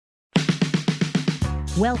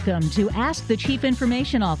Welcome to Ask the Chief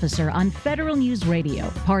Information Officer on Federal News Radio,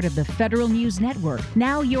 part of the Federal News Network.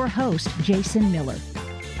 Now your host, Jason Miller.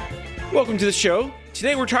 Welcome to the show.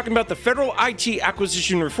 Today we're talking about the Federal IT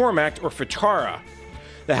Acquisition Reform Act, or FTARA.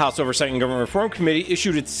 The House Oversight and Government Reform Committee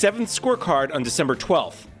issued its 7th scorecard on December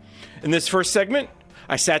 12th. In this first segment,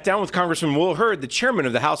 I sat down with Congressman Will Hurd, the chairman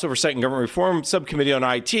of the House Oversight and Government Reform Subcommittee on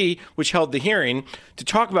IT, which held the hearing, to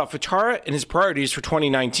talk about FTARA and his priorities for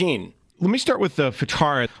 2019. Let me start with the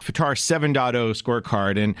FTARA 7.0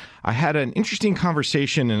 scorecard. And I had an interesting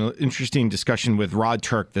conversation and an interesting discussion with Rod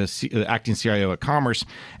Turk, the acting CIO at Commerce.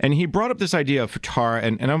 And he brought up this idea of FTARA.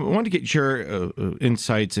 And I wanted to get your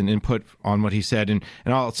insights and input on what he said. And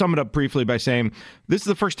I'll sum it up briefly by saying this is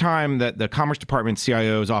the first time that the Commerce Department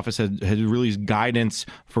CIO's office has released guidance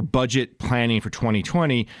for budget planning for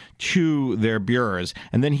 2020 to their bureaus.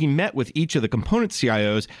 And then he met with each of the component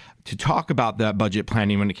CIOs to talk about that budget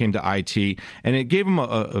planning when it came to IT. And it gave him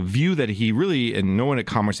a view that he really, and no one at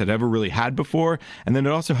Commerce had ever really had before. And then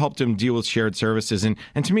it also helped him deal with shared services. And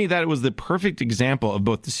to me, that was the perfect example of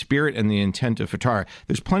both the spirit and the intent of FTARA.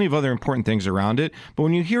 There's plenty of other important things around it. But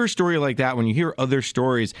when you hear a story like that, when you hear other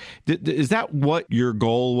stories, is that what your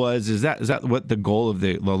goal was? Is that what the goal of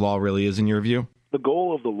the law really is in your view? The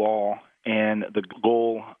goal of the law and the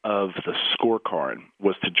goal of the scorecard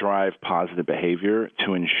was to drive positive behavior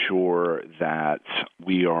to ensure that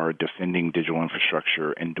we are defending digital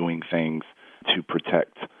infrastructure and doing things to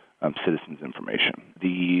protect citizens' information.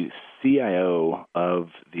 The CIO of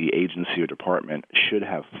the agency or department should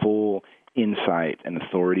have full insight and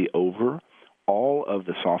authority over all of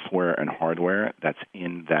the software and hardware that's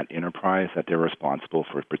in that enterprise that they're responsible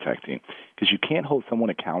for protecting. Because you can't hold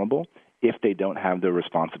someone accountable if they don't have the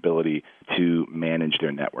responsibility to manage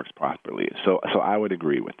their networks properly. So I would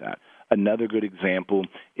agree with that. Another good example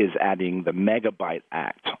is adding the Megabyte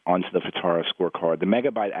Act onto the FTARA scorecard. The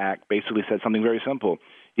Megabyte Act basically said something very simple.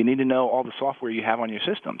 You need to know all the software you have on your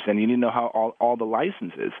systems, and you need to know how all the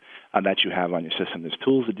licenses that you have on your system. There's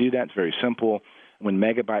tools to do that. It's very simple. When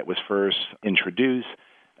Megabyte was first introduced,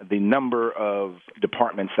 the number of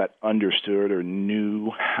departments that understood or knew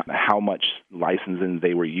how much licensing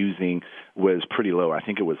they were using was pretty low. I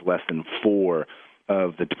think it was less than 4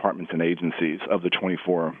 of the departments and agencies of the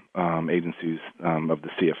 24 agencies of the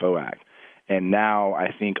CFO Act. And now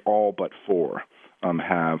I think all but 4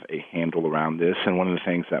 have a handle around this. And one of the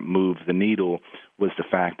things that moved the needle was the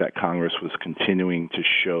fact that Congress was continuing to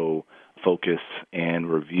show focus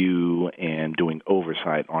and review and doing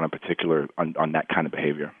oversight on a particular, on that kind of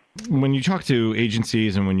behavior. When you talk to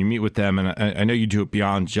agencies and when you meet with them, and I know you do it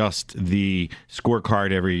beyond just the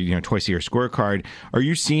scorecard twice a year scorecard, are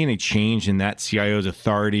you seeing a change in that CIO's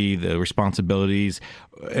authority, the responsibilities,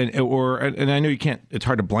 and I know you can't, it's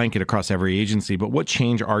hard to blanket across every agency, but what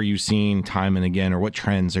change are you seeing time and again, or what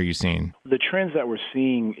trends are you seeing? The trends that we're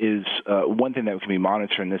seeing is one thing that we can be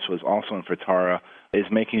monitoring, this was also in FTARA, is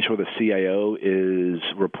making sure the CIO is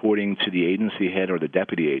reporting to the agency head or the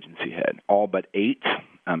deputy agency head. All but 8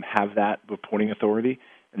 have that reporting authority,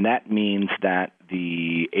 and that means that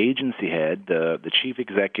the agency head, the chief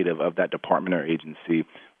executive of that department or agency,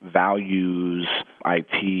 values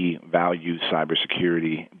IT, values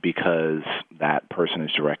cybersecurity because that person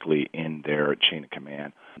is directly in their chain of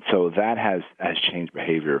command. So that has changed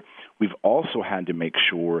behavior. We've also had to make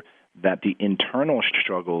sure that the internal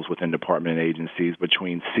struggles within department and agencies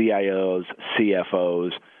between CIOs,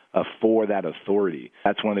 CFOs, for that authority.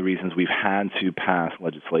 That's one of the reasons we've had to pass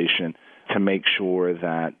legislation to make sure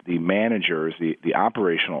that the managers, the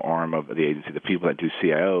operational arm of the agency, the people that do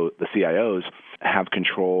the CIOs, have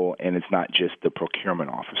control, and it's not just the procurement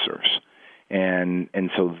officers. And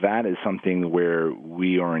so that is something where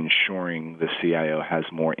we are ensuring the CIO has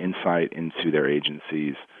more insight into their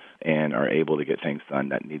agencies and are able to get things done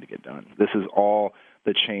that need to get done. This is all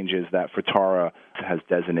the changes that FTARA has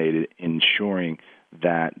designated, ensuring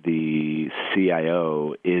that the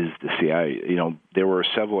CIO is the CIO. There were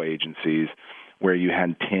several agencies where you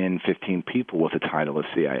had 10, 15 people with the title of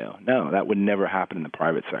CIO. No, that would never happen in the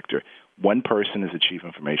private sector. One person is a chief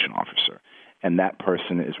information officer, and that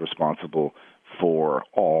person is responsible for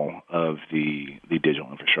all of the digital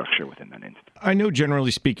infrastructure within that entity. I know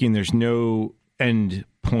generally speaking, there's no end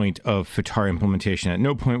point of FTARA implementation. At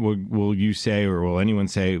no point will you say, or will anyone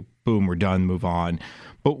say, boom, we're done, move on.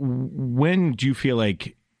 But when do you feel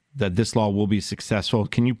like that this law will be successful?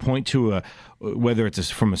 Can you point to whether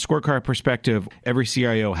it's from a scorecard perspective, every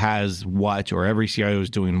CIO has what, or every CIO is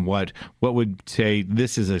doing what would say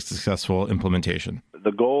this is a successful implementation?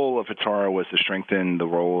 The goal of FTARA was to strengthen the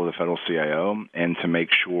role of the federal CIO and to make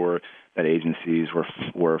sure that agencies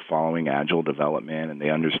were following agile development and they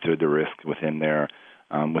understood the risk within their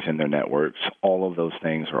within their networks. All of those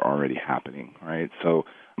things are already happening, right? So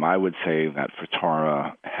I would say that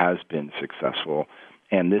FITARA has been successful,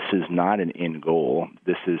 and this is not an end goal.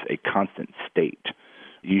 This is a constant state.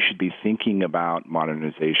 You should be thinking about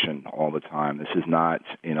modernization all the time. This is not,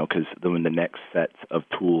 because when the next sets of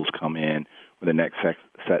tools come in, when the next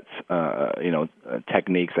sets,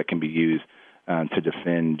 techniques that can be used to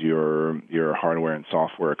defend your hardware and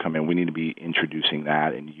software come in, we need to be introducing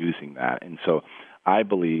that and using that. And so I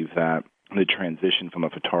believe that the transition from a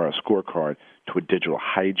FITARA scorecard to a digital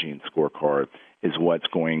hygiene scorecard is what's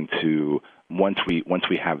going to, once we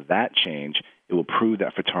have that change, it will prove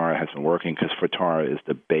that FITARA has been working, because FITARA is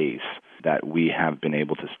the base that we have been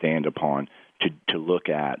able to stand upon to look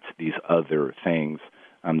at these other things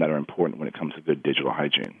that are important when it comes to good digital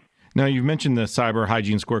hygiene. Now, you've mentioned the cyber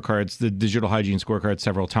hygiene scorecards, the digital hygiene scorecards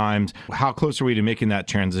several times. How close are we to making that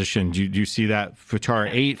transition? Do you see that FITARA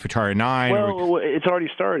 8, FITARA 9? Well, it's already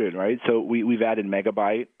started, right? So we've added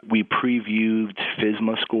Megabyte. We previewed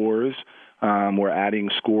FSMA scores. We're adding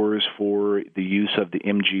scores for the use of the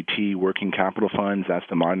MGT working capital funds. That's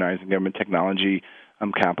the Modernizing Government Technology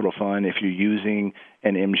Capital Fund. If you're using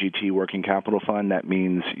an MGT working capital fund, that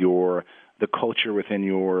means the culture within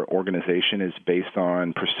your organization is based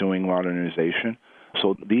on pursuing modernization.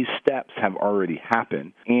 So these steps have already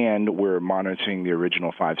happened, and we're monitoring the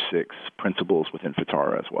original 5-6 principles within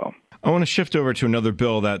FITARA as well. I want to shift over to another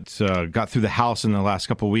bill that got through the House in the last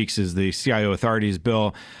couple of weeks, is the CIO Authorities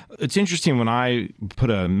bill. It's interesting, when I put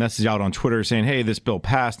a message out on Twitter saying, hey, this bill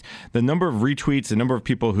passed, the number of retweets, the number of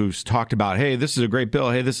people who talked about, hey, this is a great bill,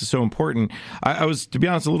 hey, this is so important, I was, to be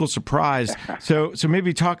honest, a little surprised. So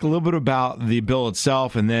maybe talk a little bit about the bill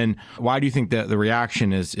itself, and then why do you think that the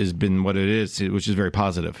reaction has been what it is, which is very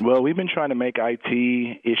positive? Well, we've been trying to make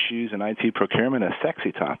IT issues and IT procurement a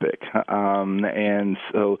sexy topic. And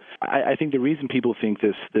so I think the reason people think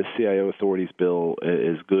this CIO Authorities bill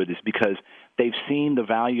is good is because they've seen the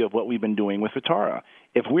value of what we've been doing with FITARA.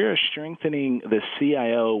 If we're strengthening the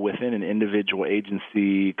CIO within an individual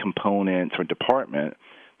agency, component, or department,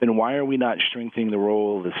 then why are we not strengthening the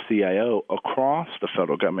role of the CIO across the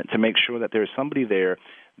federal government to make sure that there's somebody there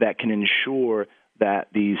that can ensure that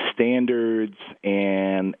these standards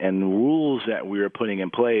and rules that we're putting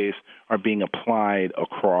in place are being applied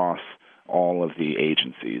across all of the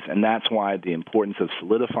agencies? And that's why the importance of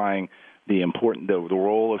solidifying the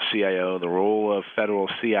role of CIO, the role of federal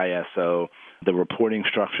CISO, the reporting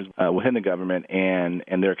structures within the government and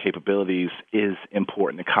their capabilities is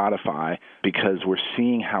important to codify, because we're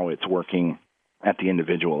seeing how it's working at the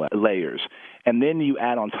individual layers. And then you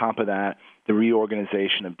add on top of that the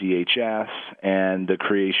reorganization of DHS and the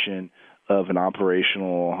creation of an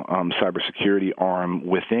operational cybersecurity arm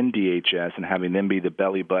within DHS, and having them be the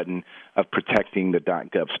belly button of protecting the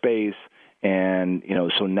 .gov space. And,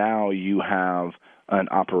 so now you have an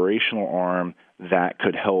operational arm that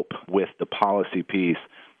could help with the policy piece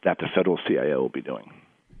that the federal CIO will be doing.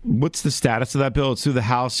 What's the status of that bill? It's through the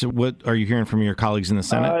House. What are you hearing from your colleagues in the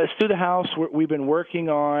Senate? It's through the House. We've been working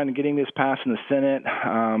on getting this passed in the Senate.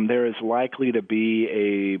 There is likely to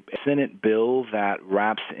be a Senate bill that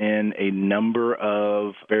wraps in a number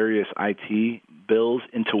of various IT bills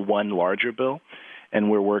into one larger bill, and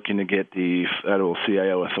we're working to get the federal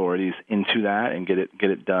CIO authorities into that and get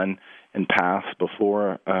it done and passed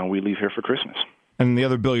before we leave here for Christmas. And the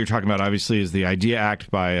other bill you're talking about, obviously, is the IDEA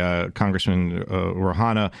Act by Congressman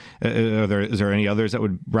Rohana. Is there any others that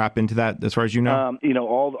would wrap into that, as far as you know?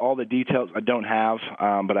 All the details I don't have,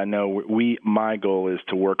 but I know my goal is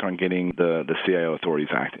to work on getting the CIO Authorities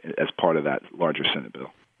Act as part of that larger Senate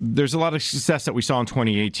bill. There's a lot of success that we saw in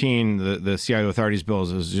 2018. The CIO Authorities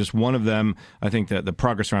bills is just one of them. I think that the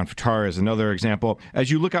progress around FITARA is another example. As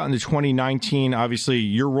you look out into 2019, obviously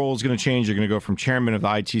your role is going to change. You're going to go from chairman of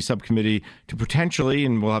the IT subcommittee to potentially,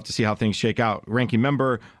 and we'll have to see how things shake out, ranking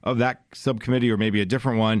member of that subcommittee or maybe a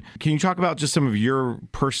different one. Can you talk about just some of your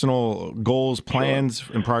personal goals, plans,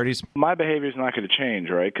 and priorities? My behavior is not going to change,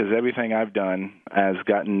 right? Because everything I've done has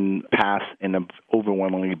gotten passed in an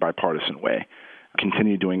overwhelmingly bipartisan way.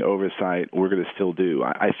 Continue doing oversight, we're going to still do.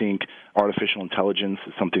 I think artificial intelligence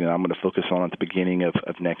is something that I'm going to focus on at the beginning of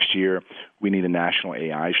next year. We need a national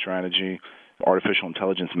AI strategy. Artificial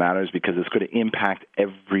intelligence matters because it's going to impact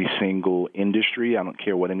every single industry. I don't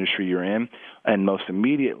care what industry you're in. And most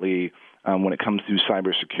immediately, when it comes to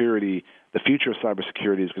cybersecurity, the future of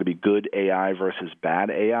cybersecurity is going to be good AI versus bad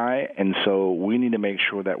AI. And so we need to make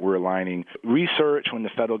sure that we're aligning research when the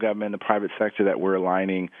federal government and the private sector, that we're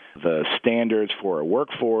aligning the standards for our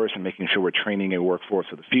workforce and making sure we're training a workforce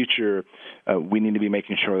of the future. We need to be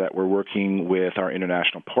making sure that we're working with our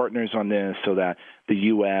international partners on this so that the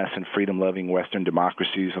U.S. and freedom-loving Western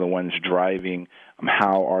democracies are the ones driving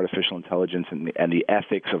how artificial intelligence and the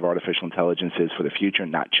ethics of artificial intelligence is for the future,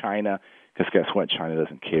 not China. Because guess what? China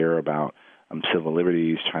doesn't care about civil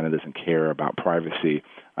liberties. China doesn't care about privacy.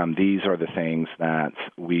 These are the things that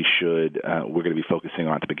we're going to be focusing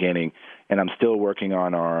on at the beginning. And I'm still working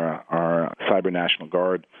on our Cyber National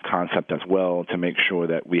Guard concept as well to make sure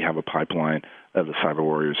that we have a pipeline of the cyber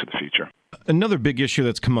warriors of the future. Another big issue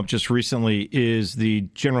that's come up just recently is the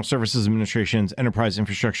General Services Administration's Enterprise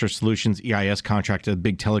Infrastructure Solutions EIS contract, a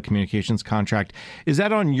big telecommunications contract. Is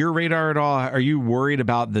that on your radar at all? Are you worried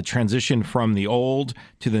about the transition from the old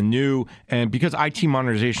to the new? And because IT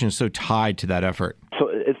modernization is so tied to that effort. So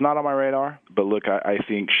it's not on my radar, but look, I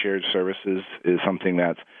think shared services is something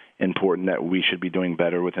that's important that we should be doing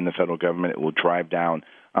better within the federal government. It will drive down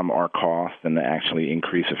our costs and actually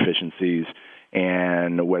increase efficiencies.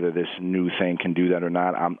 And whether this new thing can do that or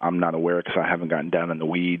not, I'm not aware because I haven't gotten down in the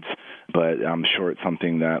weeds. But I'm sure it's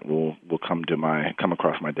something that will come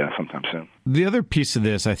across my desk sometime soon. The other piece of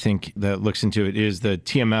this, I think, that looks into it is the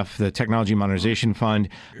TMF, the Technology Modernization Fund.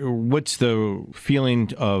 What's the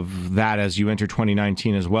feeling of that as you enter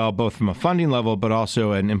 2019 as well, both from a funding level but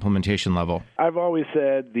also an implementation level? I've always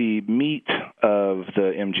said the meat of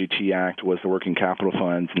the MGT Act was the working capital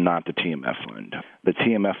funds, not the TMF fund. The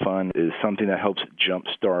TMF fund is something that helps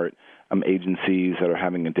jumpstart agencies that are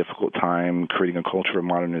having a difficult time creating a culture of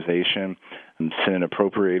modernization. And Senate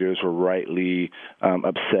appropriators were rightly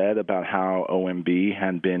upset about how OMB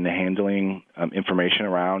had been handling information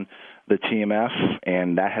around the TMF,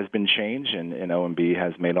 and that has been changed, and OMB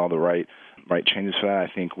has made all the right changes for that.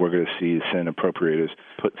 I think we're going to see the Senate appropriators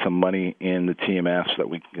put some money in the TMF so that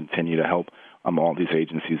we can continue to help all these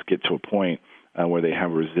agencies get to a point where they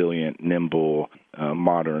have resilient, nimble,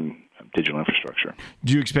 modern digital infrastructure.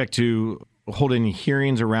 Do you expect to hold any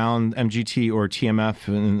hearings around MGT or TMF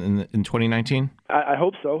in 2019? I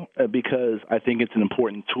hope so, because I think it's an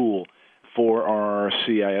important tool for our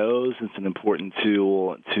CIOs. It's an important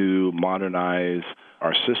tool to modernize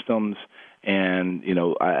our systems. And,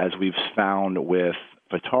 as we've found with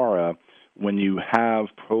FITARA, when you have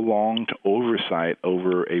prolonged oversight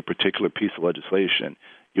over a particular piece of legislation,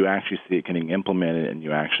 you actually see it getting implemented and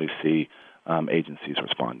you actually see agencies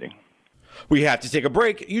responding. We have to take a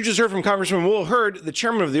break. You just heard from Congressman Will Hurd, the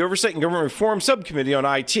chairman of the Oversight and Government Reform Subcommittee on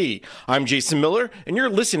IT. I'm Jason Miller, and you're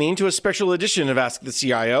listening to a special edition of Ask the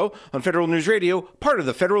CIO on Federal News Radio, part of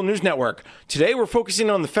the Federal News Network. Today, we're focusing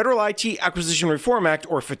on the Federal IT Acquisition Reform Act,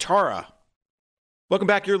 or FITARA. Welcome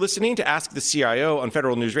back. You're listening to Ask the CIO on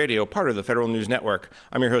Federal News Radio, part of the Federal News Network.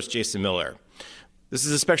 I'm your host, Jason Miller. This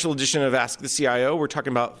is a special edition of Ask the CIO. We're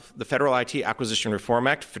talking about the Federal IT Acquisition Reform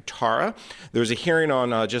Act, FITARA. There was a hearing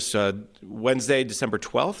on just Wednesday, December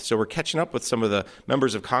 12th, so we're catching up with some of the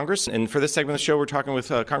members of Congress. And for this segment of the show, we're talking with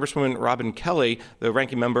Congresswoman Robin Kelly, the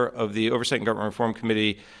ranking member of the Oversight and Government Reform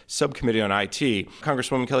Committee Subcommittee on IT.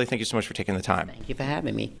 Congresswoman Kelly, thank you so much for taking the time. Thank you for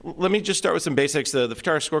having me. Let me just start with some basics. The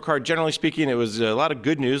FITARA scorecard, generally speaking, it was a lot of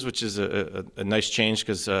good news, which is a nice change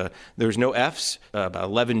because there was no Fs, about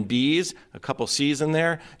 11 Bs, a couple Cs in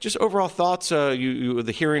there. Just overall thoughts.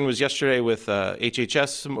 The hearing was yesterday with HHS.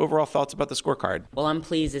 Some overall thoughts about the scorecard. Well, I'm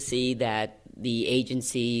pleased to see that the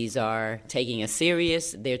agencies are taking it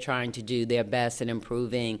serious. They're trying to do their best in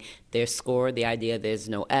improving their score. The idea there's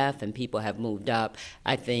no F and people have moved up,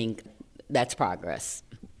 I think that's progress.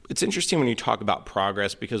 It's interesting when you talk about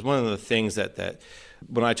progress because one of the things that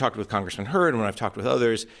when I talked with Congressman Hurd and when I've talked with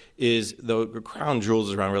others is the crown jewels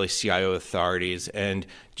is around really CIO authorities. And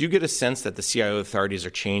do you get a sense that the CIO authorities are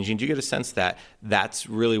changing? Do you get a sense that that's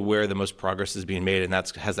really where the most progress is being made and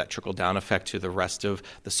has that trickle-down effect to the rest of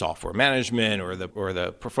the software management or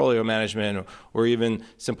the portfolio management or even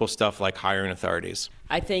simple stuff like hiring authorities?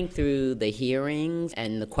 I think through the hearings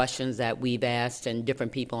and the questions that we've asked and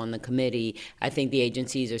different people on the committee, I think the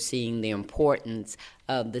agencies are seeing the importance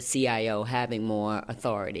of the CIO having more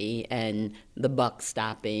authority and the buck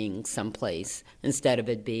stopping someplace instead of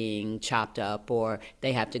it being chopped up or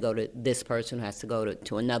they have to go to this person who has to go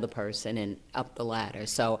to another person and up the ladder.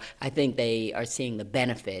 So I think they are seeing the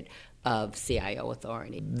benefit of CIO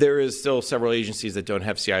authority. There is still several agencies that don't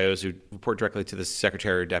have CIOs who report directly to the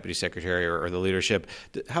secretary or deputy secretary or the leadership.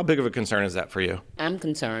 How big of a concern is that for you? I'm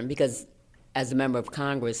concerned because as a member of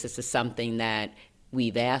Congress, this is something that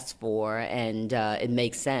we've asked for, and it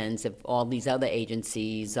makes sense if all these other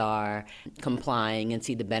agencies are complying and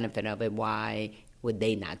see the benefit of it. Why would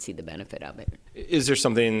they not see the benefit of it? Is there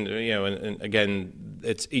something, and again,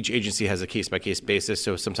 it's each agency has a case-by-case basis,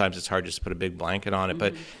 so sometimes it's hard just to put a big blanket on it,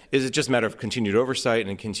 but is it just a matter of continued oversight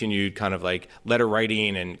and continued kind of like letter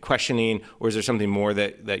writing and questioning, or is there something more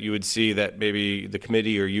that you would see that maybe the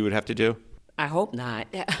committee or you would have to do? I hope not.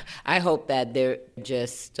 I hope that they're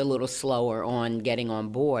just a little slower on getting on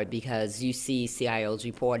board, because you see CIOs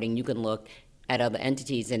reporting. You can look at other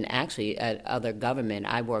entities and actually at other government.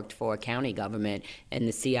 I worked for a county government, and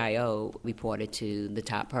the CIO reported to the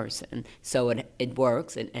top person. So it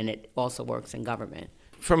works, and it also works in government.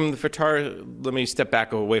 From the FITARA, let me step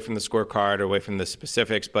back away from the scorecard or away from the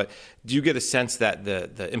specifics, but do you get a sense that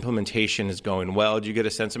the implementation is going well? Do you get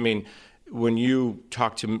a sense, when you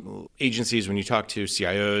talk to agencies, when you talk to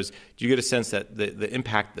CIOs, do you get a sense that the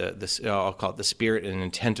impact, I'll call it the spirit and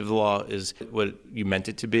intent of the law is what you meant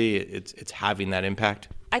it to be? It's having that impact?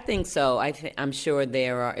 I think so. I'm sure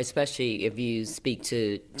there are, especially if you speak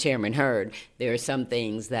to Chairman Hurd, there are some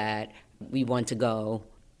things that we want to go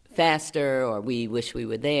faster or we wish we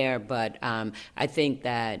were there, but I think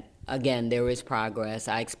that again, there is progress.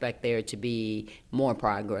 I expect there to be more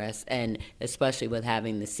progress, and especially with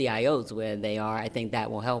having the CIOs where they are, I think that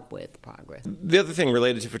will help with progress. The other thing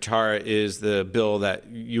related to FITARA is the bill that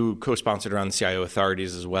you co-sponsored around the CIO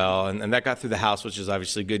authorities as well, and that got through the House, which is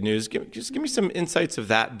obviously good news. Just give me some insights of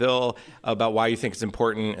that bill, about why you think it's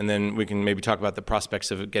important, and then we can maybe talk about the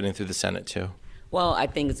prospects of it getting through the Senate too. Well, I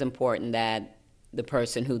think it's important that the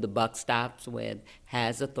person who the buck stops with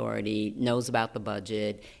has authority, knows about the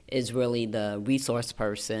budget, is really the resource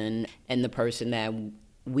person, and the person that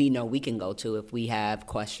we know we can go to if we have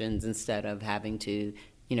questions, instead of having to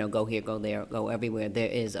go here, go there, go everywhere. There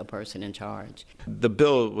is a person in charge. The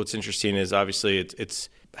bill, what's interesting is obviously it's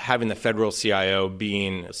having the federal CIO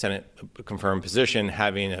being a Senate-confirmed position,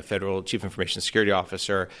 having a federal chief information security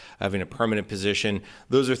officer, having a permanent position.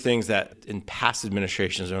 Those are things that in past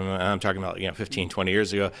administrations, and I'm talking about 15, 20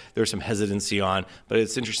 years ago, there was some hesitancy on, but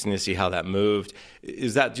it's interesting to see how that moved.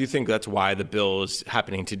 Do you think that's why the bill is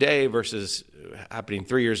happening today versus happening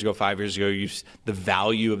 3 years ago, 5 years ago? The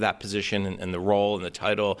value of that position and the role and the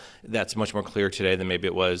title, that's much more clear today than maybe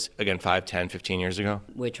it was, again, 5, 10, 15 years ago?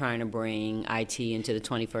 We're trying to bring IT into the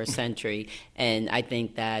 21st century, and I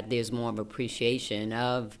think that there's more of appreciation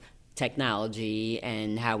of technology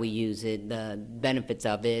and how we use it, the benefits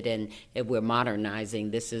of it, and if we're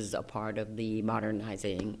modernizing, this is a part of the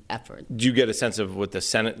modernizing effort. Do you get a sense of what the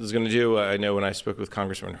Senate is going to do? I know when I spoke with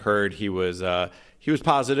Congressman Hurd, he was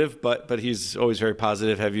positive, but he's always very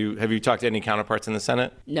positive. Have you talked to any counterparts in the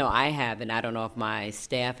Senate? No, I haven't. I don't know if my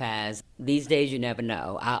staff has. These days, you never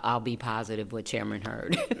know. I'll be positive with Chairman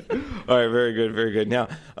Hurd. All right, very good, very good. Now,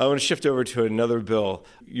 I want to shift over to another bill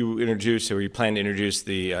you introduced, or you plan to introduce,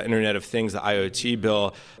 the Internet of Things, the IoT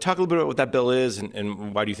bill. Talk a little bit about what that bill is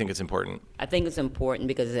and why do you think it's important? I think it's important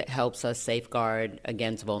because it helps us safeguard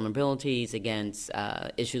against vulnerabilities, against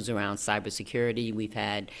issues around cybersecurity. We've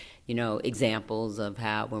had examples of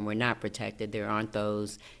how when we're not protected, there aren't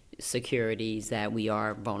those securities, that we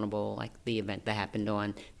are vulnerable, like the event that happened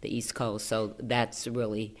on the East Coast. So that's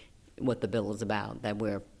really what the bill is about, that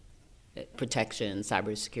we're protection,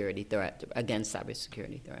 cybersecurity threat, against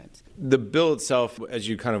cybersecurity threats. The bill itself, as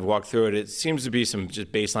you kind of walk through it, it seems to be some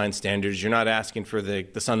just baseline standards. You're not asking for the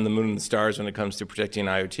sun, the moon, and the stars when it comes to protecting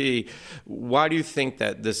IoT. Why do you think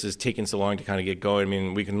that this is taking so long to kind of get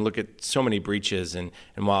going? We can look at so many breaches, and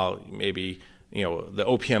while maybe the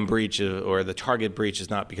OPM breach or the Target breach is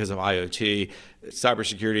not because of IoT,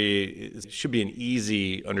 cybersecurity should be an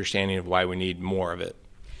easy understanding of why we need more of it.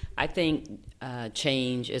 I think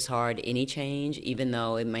change is hard, any change, even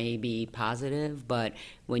though it may be positive. But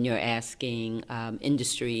when you're asking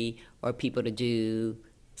industry or people to do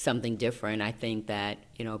something different, I think that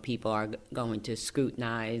people are going to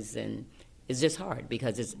scrutinize, and it's just hard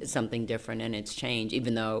because it's something different and it's change,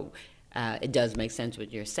 even though it does make sense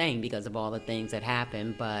what you're saying because of all the things that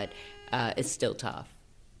happen, but it's still tough.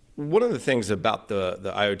 One of the things about the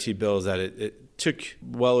IoT bill is that it took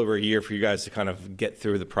well over a year for you guys to kind of get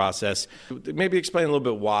through the process. Maybe explain a little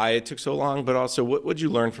bit why it took so long, but also what did you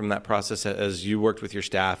learn from that process as you worked with your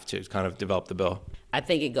staff to kind of develop the bill? I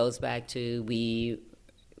think it goes back to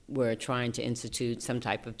we're trying to institute some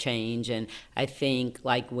type of change, and I think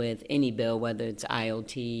like with any bill, whether it's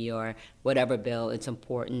IoT or whatever bill, it's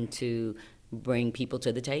important to bring people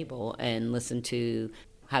to the table and listen to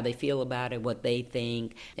how they feel about it, what they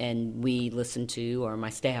think. And we listen to, or my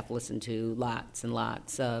staff listen to, lots and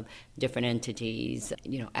lots of different entities,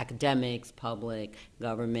 academics, public,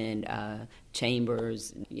 government,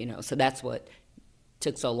 chambers, so that's what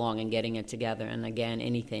took so long in getting it together. And again,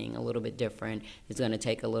 anything a little bit different is going to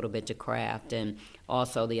take a little bit to craft. And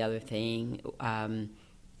also the other thing,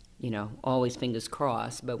 always fingers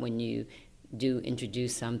crossed, but when you do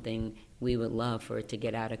introduce something, we would love for it to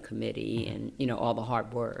get out of committee and, all the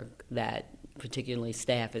hard work that particularly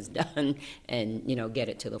staff has done and, get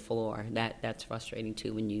it to the floor. That's frustrating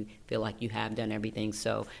too when you feel like you have done everything.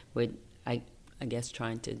 So I guess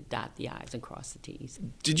trying to dot the I's and cross the T's.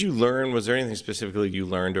 Was there anything specifically you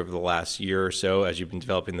learned over the last year or so as you've been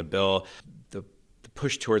developing the bill? The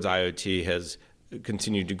push towards IoT has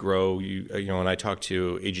continued to grow. When I talk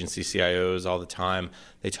to agency CIOs all the time,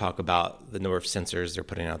 they talk about the number of sensors they're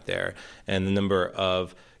putting out there and the number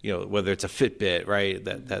of, whether it's a Fitbit, right,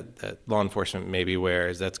 that law enforcement maybe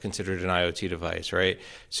wears, that's considered an IoT device, right?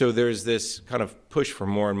 So there's this kind of push for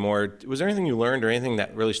more and more. Was there anything you learned or anything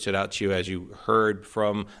that really stood out to you as you heard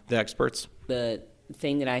from the experts? The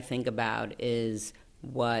thing that I think about is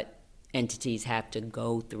what entities have to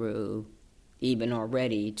go through even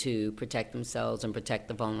already to protect themselves and protect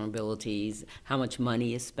the vulnerabilities, how much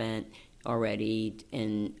money is spent already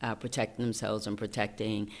in protecting themselves and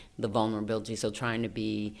protecting the vulnerability. So trying to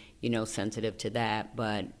be, sensitive to that,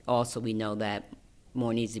 but also we know that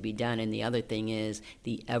more needs to be done. And the other thing is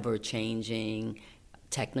the ever-changing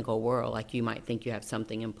technical world. Like you might think you have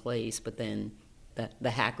something in place, but then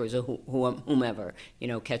the hackers or whomever,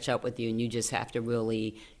 catch up with you, and you just have to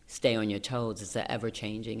really stay on your toes. It's an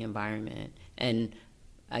ever-changing environment. And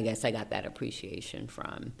I guess I got that appreciation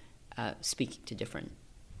from speaking to different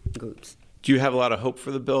groups. Do you have a lot of hope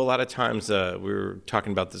for the bill? A lot of times, we were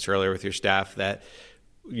talking about this earlier with your staff, that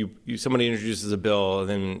somebody introduces a bill, and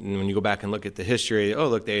then when you go back and look at the history, oh,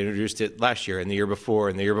 look, they introduced it last year and the year before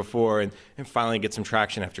and the year before, and finally get some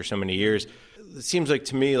traction after so many years. It seems like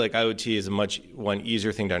to me like IoT is one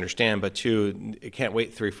easier thing to understand, but two, it can't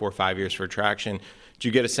wait 3, 4, 5 years for traction. Do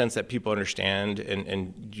you get a sense that people understand,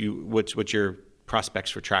 and what's your prospects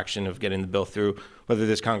for traction of getting the bill through, whether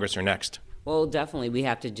this Congress or next? Well, definitely we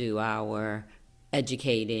have to do our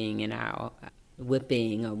educating and our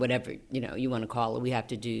whipping or whatever you want to call it. We have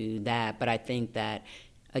to do that. But I think that,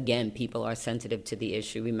 again, people are sensitive to the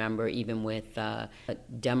issue. Remember, even with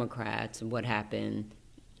Democrats and what happened,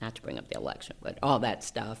 not to bring up the election, but all that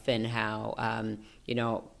stuff and how,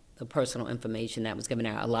 the personal information that was given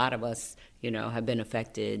out. A lot of us, have been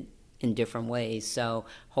affected in different ways. So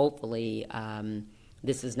hopefully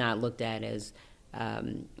this is not looked at as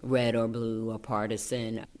red or blue or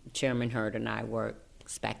partisan. Chairman Hurd and I work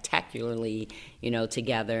spectacularly,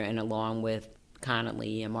 together and along with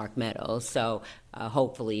Connolly and Mark Meadows. So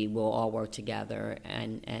hopefully we'll all work together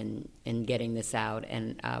and getting this out.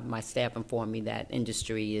 And my staff informed me that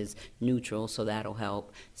industry is neutral, so that'll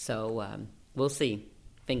help. So we'll see.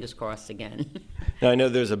 Fingers crossed again. Now, I know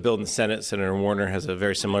there's a bill in the Senate. Senator Warner has a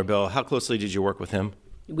very similar bill. How closely did you work with him?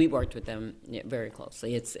 We worked with them very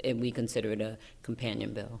closely. We consider it a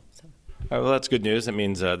companion bill. So. All right, well, that's good news. That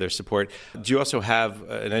means there's support. Do you also have,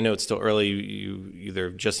 and I know it's still early, you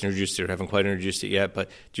either just introduced it or haven't quite introduced it yet, but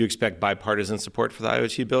do you expect bipartisan support for the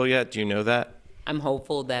IoT bill yet? Do you know that? I'm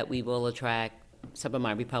hopeful that we will attract some of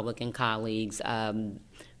my Republican colleagues.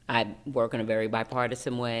 I work in a very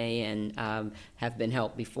bipartisan way and have been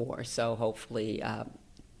helped before, so hopefully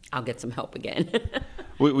I'll get some help again.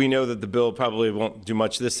 We know that the bill probably won't do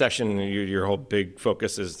much this session. Your whole big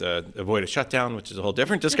focus is to avoid a shutdown, which is a whole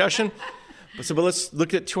different discussion. But let's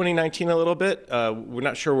look at 2019 a little bit. We're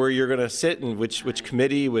not sure where you're going to sit and which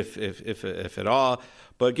committee, if at all.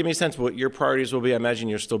 But give me a sense of what your priorities will be. I imagine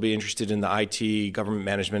you'll still be interested in the IT, government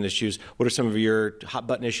management issues. What are some of your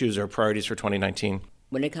hot-button issues or priorities for 2019?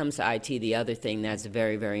 When it comes to IT, the other thing that's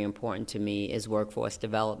very, very important to me is workforce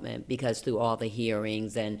development, because through all the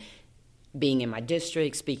hearings and being in my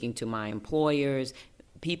district, speaking to my employers,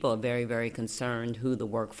 people are very, very concerned who the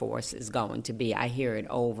workforce is going to be. I hear it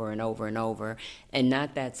over and over and over. And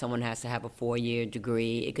not that someone has to have a 4-year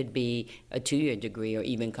degree. It could be a 2-year degree or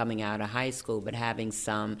even coming out of high school, but having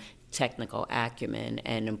some technical acumen,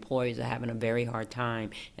 and employers are having a very hard time.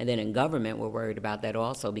 And then in government, we're worried about that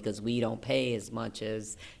also, because we don't pay as much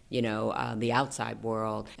as, the outside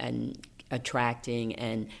world, and attracting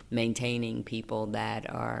and maintaining people that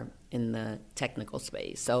are in the technical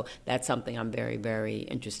space. So that's something I'm very, very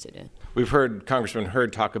interested in. We've heard Congressman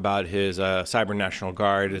Hurd talk about his Cyber National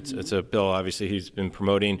Guard. It's a bill, obviously, he's been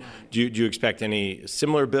promoting. Do you expect any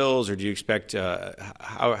similar bills, or do you expect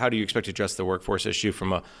how do you expect to address the workforce issue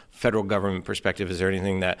from a federal government perspective? Is there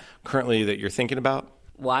anything that currently that you're thinking about?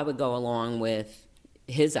 Well, I would go along with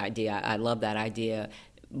his idea. I love that idea,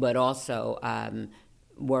 but also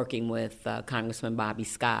working with Congressman Bobby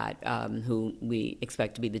Scott, who we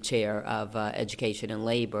expect to be the chair of Education and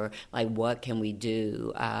Labor, like what can we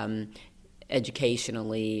do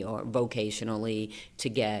educationally or vocationally to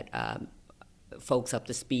get folks up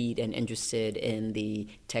to speed and interested in the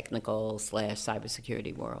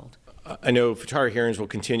technical/cybersecurity world. I know FTARA hearings will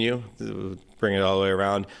continue, bring it all the way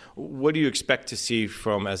around. What do you expect to see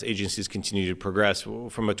as agencies continue to progress?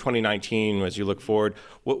 From a 2019, as you look forward,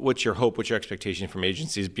 what's your hope, what's your expectation from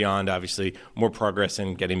agencies beyond, obviously, more progress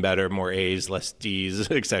and getting better, more A's, less D's,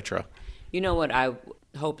 et cetera? You know what, I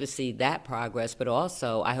hope to see that progress, but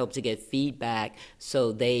also I hope to get feedback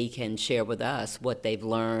so they can share with us what they've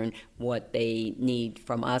learned, what they need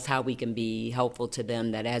from us, how we can be helpful to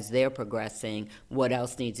them, that as they're progressing, what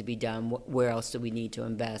else needs to be done, where else do we need to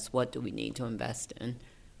invest, what do we need to invest in.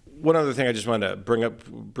 One other thing I just wanted to bring up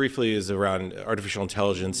briefly is around artificial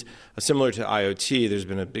intelligence. Similar to IoT, there's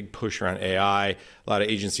been a big push around AI. A lot of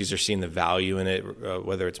agencies are seeing the value in it,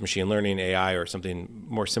 whether it's machine learning, AI, or something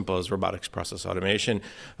more simple as robotics process automation.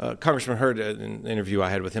 Congressman Hurd, in an interview I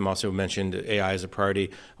had with him, also mentioned AI as a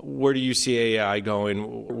priority. Where do you see AI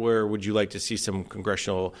going? Where would you like to see some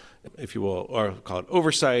congressional, if you will, or call it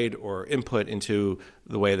oversight or input into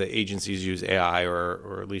the way that agencies use AI,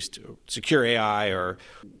 or at least secure AI, or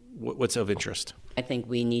what's of interest? I think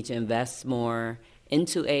we need to invest more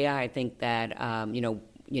into AI. I think that,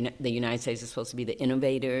 the United States is supposed to be the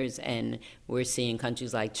innovators, and we're seeing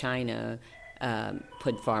countries like China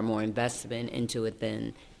put far more investment into it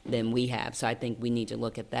than we have. So I think we need to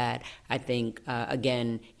look at that. I think,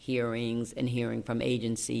 again, hearing from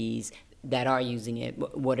agencies that are using it,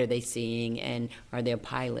 what are they seeing, and are there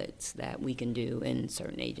pilots that we can do in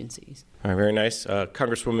certain agencies? All right, very nice.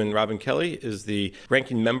 Congresswoman Robin Kelly is the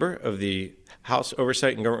ranking member of the House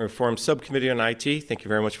Oversight and Government Reform Subcommittee on IT. Thank you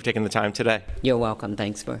very much for taking the time today. You're welcome.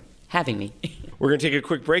 Thanks for having me. We're going to take a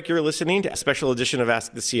quick break. You're listening to a special edition of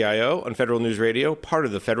Ask the CIO on Federal News Radio, part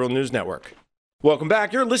of the Federal News Network. Welcome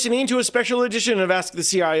back. You're listening to a special edition of Ask the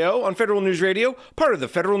CIO on Federal News Radio, part of the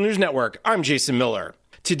Federal News Network. I'm Jason Miller.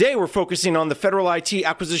 Today, we're focusing on the Federal IT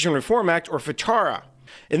Acquisition Reform Act, or FTARA.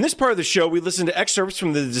 In this part of the show, we listen to excerpts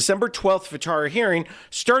from the December 12th FTARA hearing,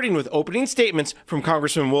 starting with opening statements from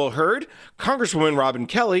Congressman Will Hurd, Congresswoman Robin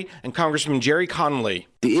Kelly, and Congressman Jerry Connolly.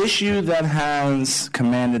 The issue that has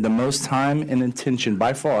commanded the most time and attention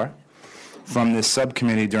by far from this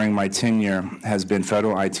subcommittee during my tenure has been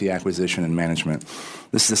federal IT acquisition and management.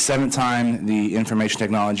 This is the seventh time the Information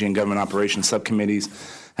Technology and Government Operations subcommittees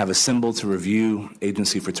have assembled to review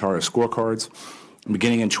agency FTARA scorecards.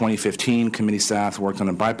 Beginning in 2015, committee staff worked on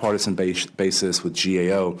a bipartisan basis with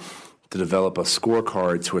GAO to develop a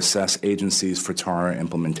scorecard to assess agencies' FTARA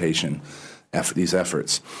implementation these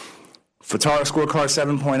efforts. FTARA Scorecard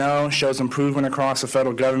 7.0 shows improvement across the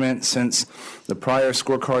federal government since the prior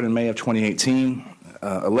scorecard in May of 2018.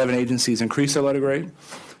 11 agencies increased their letter grade,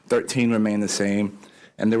 13 remained the same,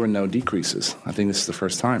 and there were no decreases. I think this is the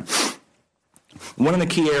first time. One of the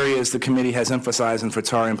key areas the committee has emphasized in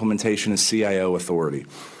FTARA implementation is CIO authority.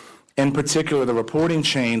 In particular, the reporting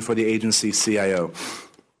chain for the agency's CIO.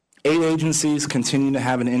 8 agencies continue to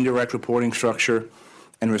have an indirect reporting structure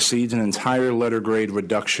and received an entire letter grade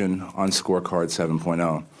reduction on Scorecard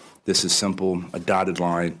 7.0. This is simple. A dotted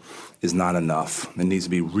line is not enough. There needs to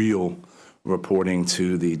be real reporting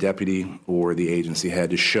to the deputy or the agency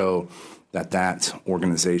head to show that that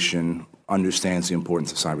organization understands the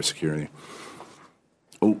importance of cybersecurity.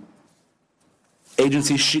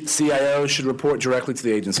 Agency CIO should report directly to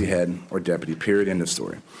the agency head or deputy, period, end of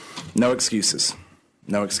story. No excuses.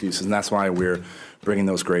 No excuses, and that's why we're bringing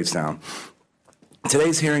those grades down.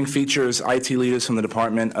 Today's hearing features IT leaders from the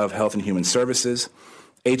Department of Health and Human Services.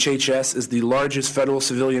 HHS is the largest federal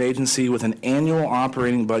civilian agency with an annual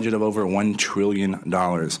operating budget of over $1 trillion.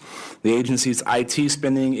 The agency's IT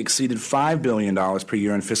spending exceeded $5 billion per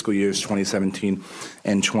year in fiscal years 2017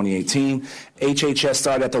 and 2018. HHS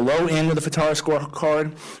started at the low end of the FTARA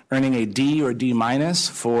scorecard, earning a D or D-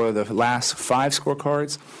 for the last 5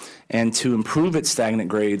 scorecards. And to improve its stagnant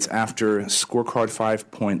grades after Scorecard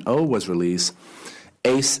 5.0 was released,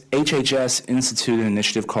 HHS instituted an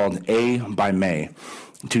initiative called A by May.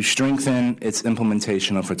 to strengthen its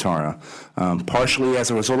implementation of FTARA. Partially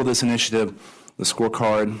as a result of this initiative, the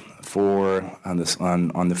scorecard on the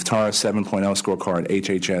FTARA 7.0 scorecard,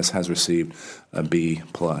 HHS has received a B+.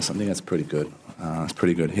 I think that's pretty good. It's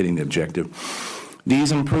pretty good, hitting the objective.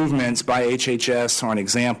 These improvements by HHS are an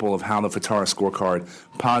example of how the FTARA scorecard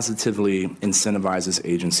positively incentivizes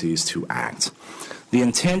agencies to act. The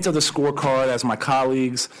intent of the scorecard, as my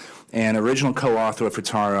colleagues and original co-author of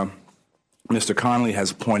FTARA, Mr. Connolly,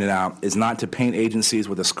 has pointed out, is not to paint agencies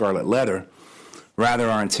with a scarlet letter. Rather,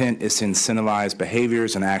 our intent is to incentivize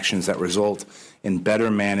behaviors and actions that result in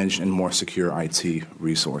better managed and more secure IT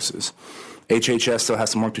resources. HHS still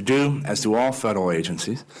has some work to do, as do all federal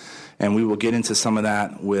agencies, and we will get into some of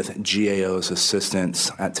that with GAO's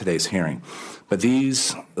assistance at today's hearing. But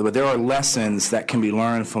there are lessons that can be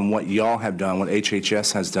learned from what y'all have done, what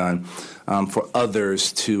HHS has done, for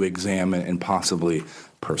others to examine and possibly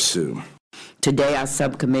pursue. Today, our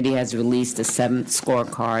subcommittee has released the 7th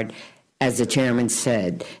scorecard, as the chairman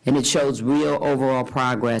said, and it shows real overall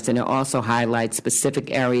progress, and it also highlights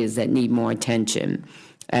specific areas that need more attention.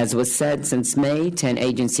 As was said, since May, 10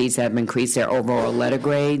 agencies have increased their overall letter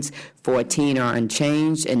grades, 14 are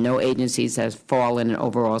unchanged, and no agencies have fallen in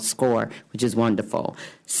overall score, which is wonderful.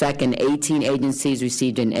 Second, 18 agencies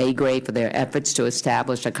received an A grade for their efforts to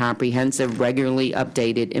establish a comprehensive, regularly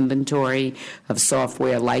updated inventory of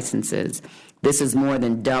software licenses. This is more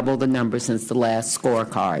than double the number since the last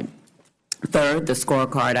scorecard. Third, the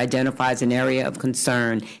scorecard identifies an area of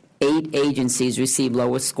concern. 8 agencies receive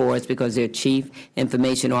lower scores because their chief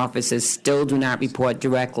information officers still do not report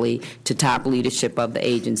directly to top leadership of the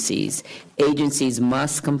agencies. Agencies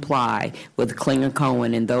must comply with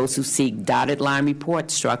Klinger-Cohen, and those who seek dotted line report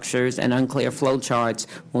structures and unclear flow charts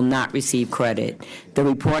will not receive credit. The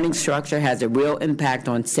reporting structure has a real impact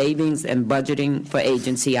on savings and budgeting for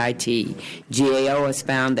agency IT. GAO has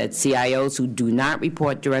found that CIOs who do not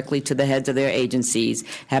report directly to the heads of their agencies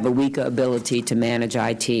have a weaker ability to manage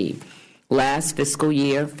IT. Last fiscal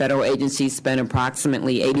year, federal agencies spent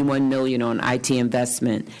approximately $81 million on IT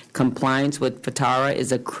investment. Compliance with FTARA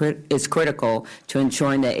is critical to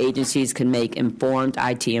ensuring that agencies can make informed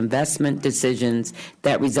IT investment decisions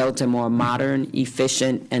that result in more modern,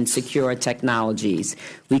 efficient, and secure technologies.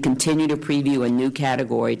 We continue to preview a new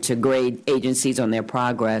category to grade agencies on their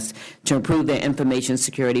progress to improve their information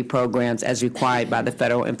security programs as required by the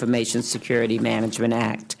Federal Information Security Management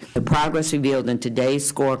Act. The progress revealed in today's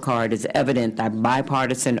scorecard is evident that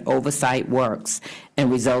bipartisan oversight works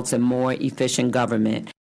and results in more efficient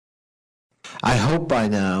government. I hope by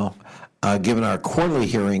now, given our quarterly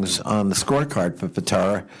hearings on the scorecard for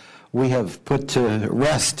FTARA, we have put to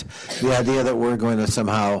rest the idea that we're going to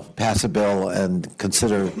somehow pass a bill and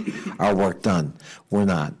consider our work done. We're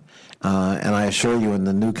not. And I assure you, in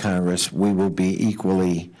the new Congress, we will be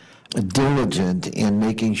equally diligent in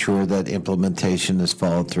making sure that implementation is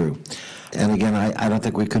followed through. And again, I don't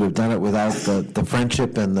think we could have done it without the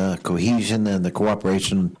friendship and the cohesion and the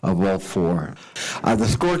cooperation of all 4. The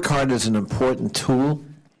scorecard is an important tool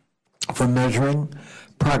for measuring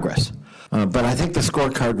progress. But I think the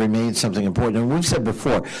scorecard remains something important. And we've said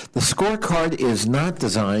before, the scorecard is not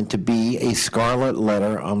designed to be a scarlet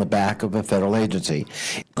letter on the back of a federal agency.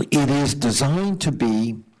 It is designed to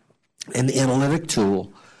be an analytic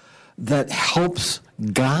tool that helps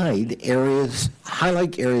guide areas,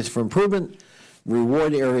 highlight areas for improvement,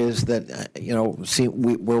 reward areas that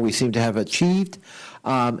where we seem to have achieved,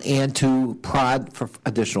 and to prod for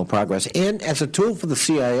additional progress. And as a tool for the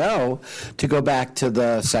CIO to go back to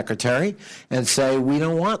the secretary and say, we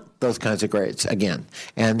don't want those kinds of grades again.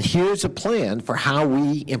 And here's a plan for how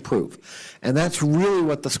we improve. And that's really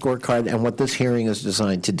what the scorecard and what this hearing is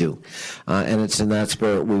designed to do. And it's in that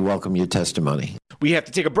spirit we welcome your testimony. We have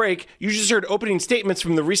to take a break. You just heard opening statements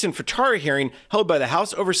from the recent FTARA hearing held by the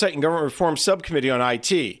House Oversight and Government Reform Subcommittee on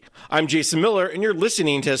IT. I'm Jason Miller, and you're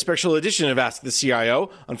listening to a special edition of Ask the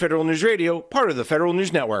CIO on Federal News Radio, part of the Federal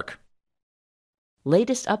News Network.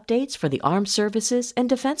 Latest updates for the armed services and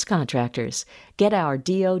defense contractors. Get our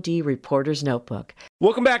DoD Reporter's Notebook.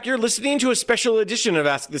 Welcome back. You're listening to a special edition of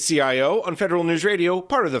Ask the CIO on Federal News Radio,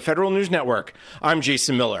 part of the Federal News Network. I'm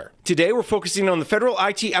Jason Miller. Today, we're focusing on the Federal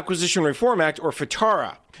IT Acquisition Reform Act, or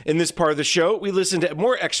FTARA. In this part of the show, we listen to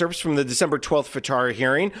more excerpts from the December 12th FTARA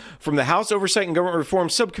hearing from the House Oversight and Government Reform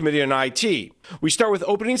Subcommittee on IT. We start with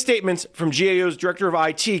opening statements from GAO's Director of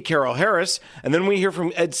IT, Carol Harris, and then we hear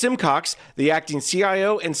from Ed Simcox, the acting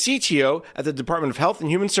CIO and CTO at the Department of Health and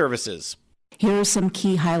Human Services. Here are some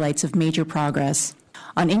key highlights of major progress.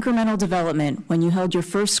 On incremental development, when you held your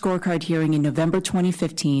first scorecard hearing in November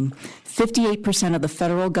 2015, 58% of the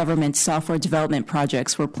federal government software development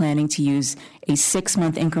projects were planning to use a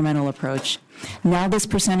 6-month incremental approach. Now this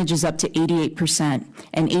percentage is up to 88%,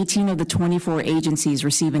 and 18 of the 24 agencies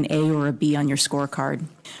receive an A or a B on your scorecard.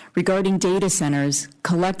 Regarding data centers,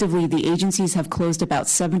 collectively the agencies have closed about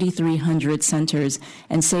 7,300 centers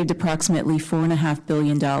and saved approximately $4.5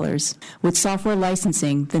 billion. With software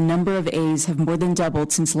licensing, the number of A's have more than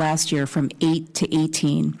doubled since last year from 8 to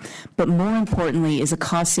 18. But more importantly is a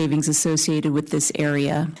cost savings associated with this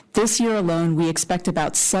area. This year alone, we expect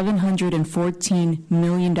about $714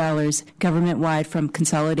 million government-wide from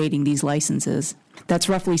consolidating these licenses. That's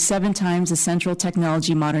roughly 7 times the Central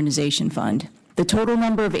Technology Modernization Fund. The total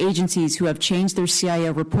number of agencies who have changed their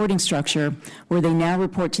CIO reporting structure, where they now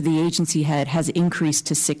report to the agency head, has increased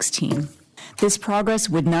to 16. This progress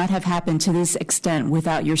would not have happened to this extent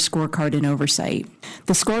without your scorecard and oversight.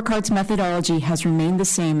 The scorecard's methodology has remained the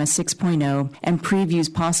same as 6.0 and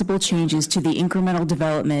previews possible changes to the incremental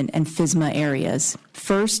development and FISMA areas.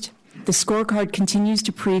 First, the scorecard continues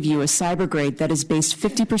to preview a cyber grade that is based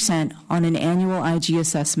 50% on an annual IG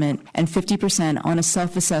assessment and 50% on a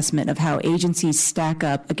self-assessment of how agencies stack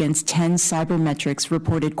up against 10 cyber metrics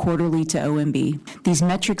reported quarterly to OMB. These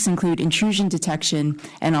metrics include intrusion detection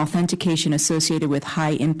and authentication associated with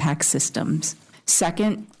high-impact systems.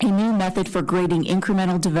 Second, a new method for grading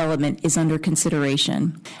incremental development is under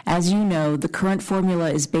consideration. As you know, the current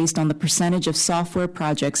formula is based on the percentage of software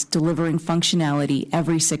projects delivering functionality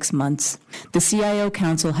every 6 months. The CIO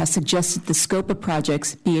Council has suggested the scope of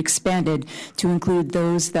projects be expanded to include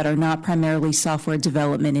those that are not primarily software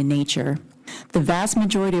development in nature. The vast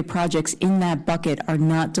majority of projects in that bucket are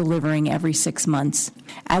not delivering every 6 months.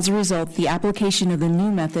 As a result, the application of the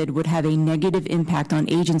new method would have a negative impact on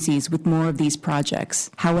agencies with more of these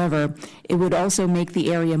projects. However, it would also make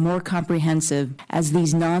the area more comprehensive, as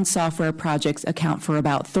these non-software projects account for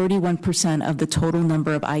about 31% of the total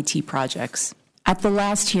number of IT projects. At the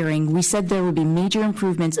last hearing, we said there would be major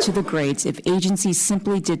improvements to the grades if agencies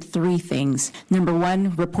simply did 3 things. Number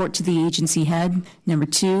 1, report to the agency head. Number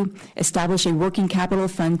 2, establish a working capital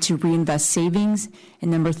fund to reinvest savings. And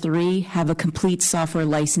number 3, have a complete software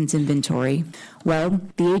license inventory. Well,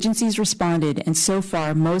 the agencies responded, and so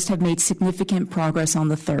far, most have made significant progress on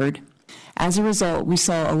the third. As a result, we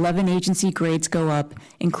saw 11 agency grades go up,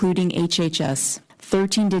 including HHS.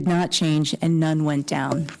 13 did not change, and none went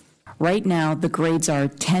down. Right now, the grades are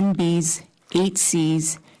 10 Bs, 8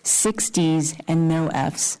 Cs, 6 Ds, and no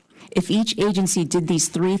Fs. If each agency did these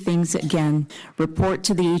 3 things again, report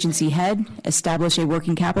to the agency head, establish a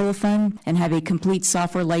working capital fund, and have a complete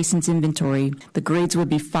software license inventory, the grades would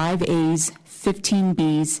be 5 As, 15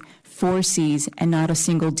 Bs, 4 Cs, and not a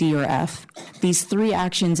single D or F. These 3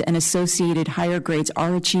 actions and associated higher grades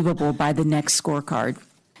are achievable by the next scorecard.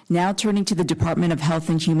 Now turning to the Department of Health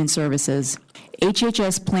and Human Services.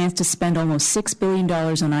 HHS plans to spend almost $6 billion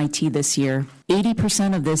on IT this year.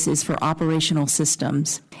 80% of this is for operational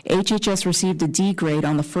systems. HHS received a D grade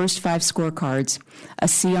on the first 5 scorecards, a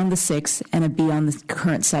C on the 6th, and a B on the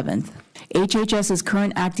current 7th. HHS's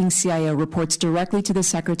current acting CIO reports directly to the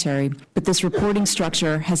Secretary, but this reporting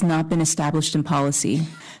structure has not been established in policy.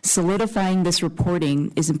 Solidifying this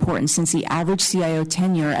reporting is important since the average CIO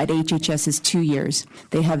tenure at HHS is 2 years.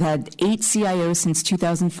 They have had 8 CIOs since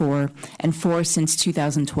 2004 and 4 since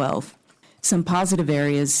 2012. Some positive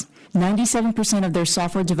areas. 97% of their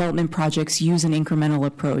software development projects use an incremental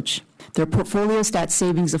approach. Their portfolio stat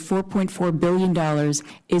savings of $4.4 billion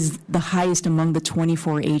is the highest among the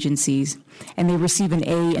 24 agencies, and they receive an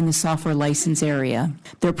A in the software license area.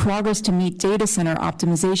 Their progress to meet data center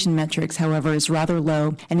optimization metrics, however, is rather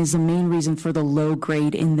low and is the main reason for the low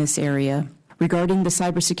grade in this area. Regarding the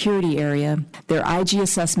cybersecurity area, their IG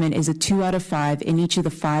assessment is a 2 out of 5 in each of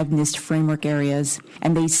the 5 NIST framework areas,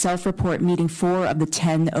 and they self-report meeting 4 of the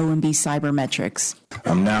 10 OMB cyber metrics.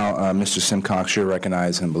 Now, Mr. Simcox, you're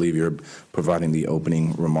recognized, and I believe you're providing the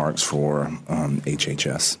opening remarks for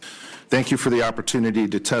HHS. Thank you for the opportunity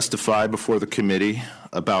to testify before the committee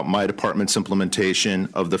about my department's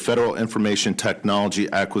implementation of the Federal Information Technology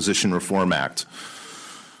Acquisition Reform Act.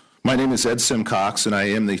 My name is Ed Simcox, and I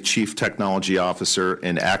am the Chief Technology Officer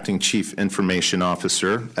and Acting Chief Information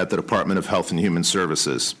Officer at the Department of Health and Human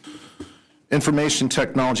Services. Information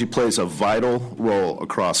technology plays a vital role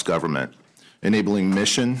across government, enabling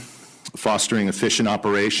mission, fostering efficient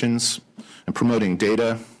operations, and promoting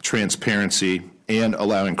data, transparency, and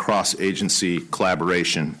allowing cross-agency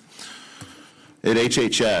collaboration. At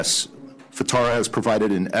HHS, FITARA has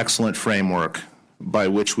provided an excellent framework by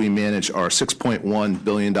which we manage our $6.1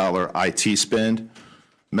 billion IT spend,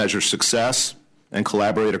 measure success, and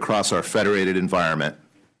collaborate across our federated environment.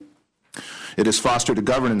 It has fostered a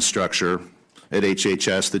governance structure at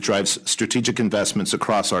HHS that drives strategic investments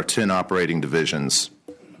across our 10 operating divisions.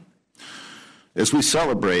 As we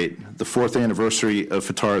celebrate the 4th anniversary of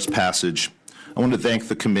FTARA's passage, I want to thank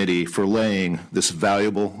the committee for laying this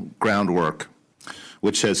valuable groundwork,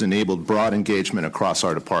 which has enabled broad engagement across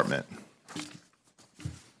our department.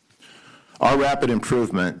 Our rapid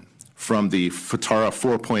improvement from the FTARA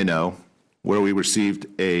 4.0, where we received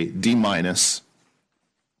a D-,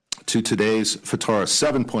 to today's FTARA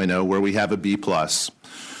 7.0, where we have a B+,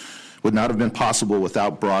 would not have been possible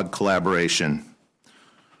without broad collaboration.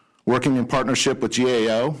 Working in partnership with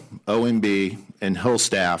GAO, OMB, and Hill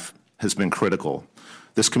staff has been critical.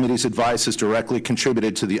 This committee's advice has directly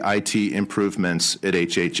contributed to the IT improvements at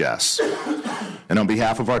HHS. And on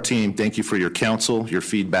behalf of our team, thank you for your counsel, your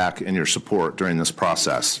feedback, and your support during this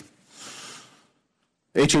process.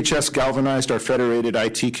 HHS galvanized our federated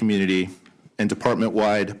IT community and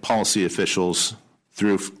department-wide policy officials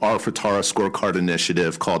through our FTARA scorecard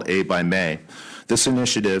initiative called A by May. This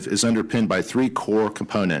initiative is underpinned by 3 core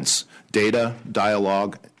components: data,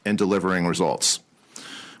 dialogue, and delivering results.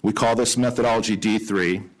 We call this methodology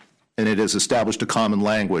D3, and it has established a common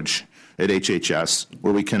language at HHS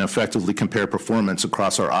where we can effectively compare performance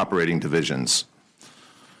across our operating divisions.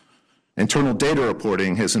 Internal data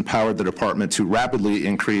reporting has empowered the department to rapidly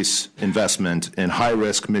increase investment in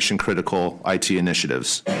high-risk, mission-critical IT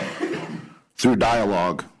initiatives. Through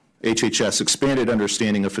dialogue, HHS expanded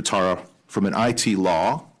understanding of FTARA from an IT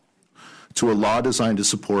law to a law designed to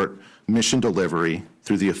support mission delivery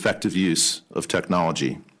through the effective use of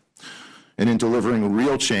technology. And in delivering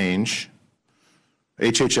real change,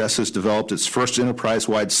 HHS has developed its first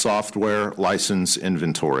enterprise-wide software license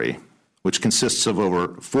inventory, which consists of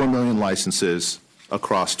over 4 million licenses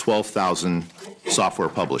across 12,000 software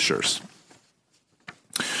publishers.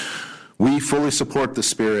 We fully support the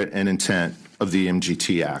spirit and intent of the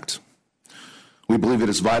MGT Act. We believe it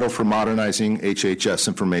is vital for modernizing HHS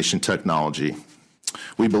information technology.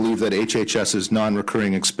 We believe that HHS's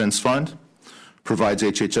non-recurring expense fund provides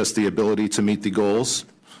HHS the ability to meet the goals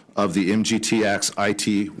of the MGT Act's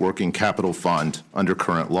IT Working Capital Fund under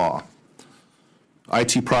current law.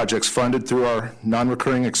 IT projects funded through our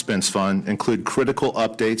non-recurring expense fund include critical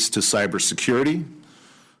updates to cybersecurity,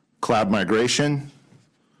 cloud migration,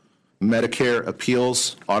 Medicare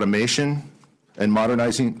appeals automation, and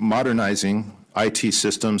modernizing IT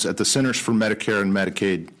systems at the Centers for Medicare and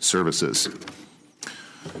Medicaid Services.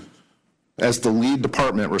 As the lead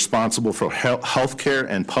department responsible for healthcare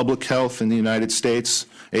and public health in the United States,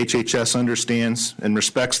 HHS understands and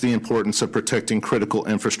respects the importance of protecting critical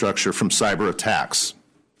infrastructure from cyber attacks.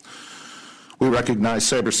 We recognize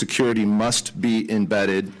cybersecurity must be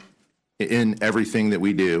embedded in everything that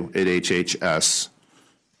we do at HHS,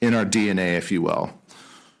 in our DNA, if you will,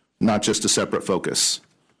 not just a separate focus.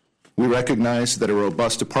 We recognize that a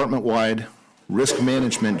robust department-wide, risk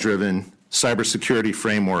management-driven cybersecurity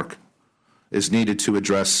framework is needed to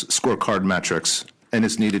address scorecard metrics and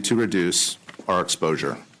is needed to reduce our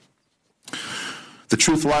exposure. The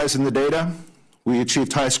truth lies in the data. We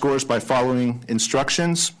achieved high scores by following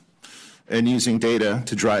instructions and using data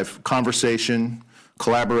to drive conversation,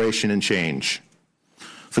 collaboration, and change.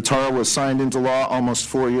 FTARA was signed into law almost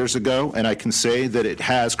 4 years ago, and I can say that it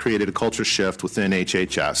has created a culture shift within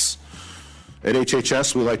HHS. At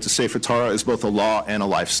HHS, we like to say FTARA is both a law and a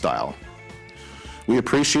lifestyle. We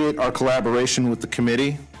appreciate our collaboration with the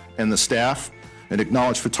committee and the staff and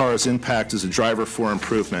acknowledge FTARA's impact as a driver for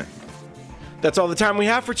improvement. That's all the time we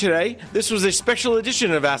have for today. This was a special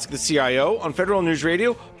edition of Ask the CIO on Federal News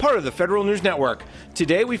Radio, part of the Federal News Network.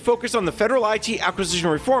 Today, we focus on the Federal IT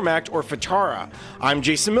Acquisition Reform Act, or FTARA. I'm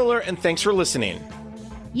Jason Miller, and thanks for listening.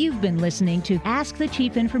 You've been listening to Ask the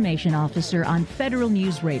Chief Information Officer on Federal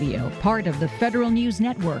News Radio, part of the Federal News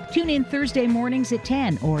Network. Tune in Thursday mornings at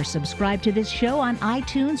 10 or subscribe to this show on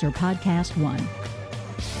iTunes or Podcast One.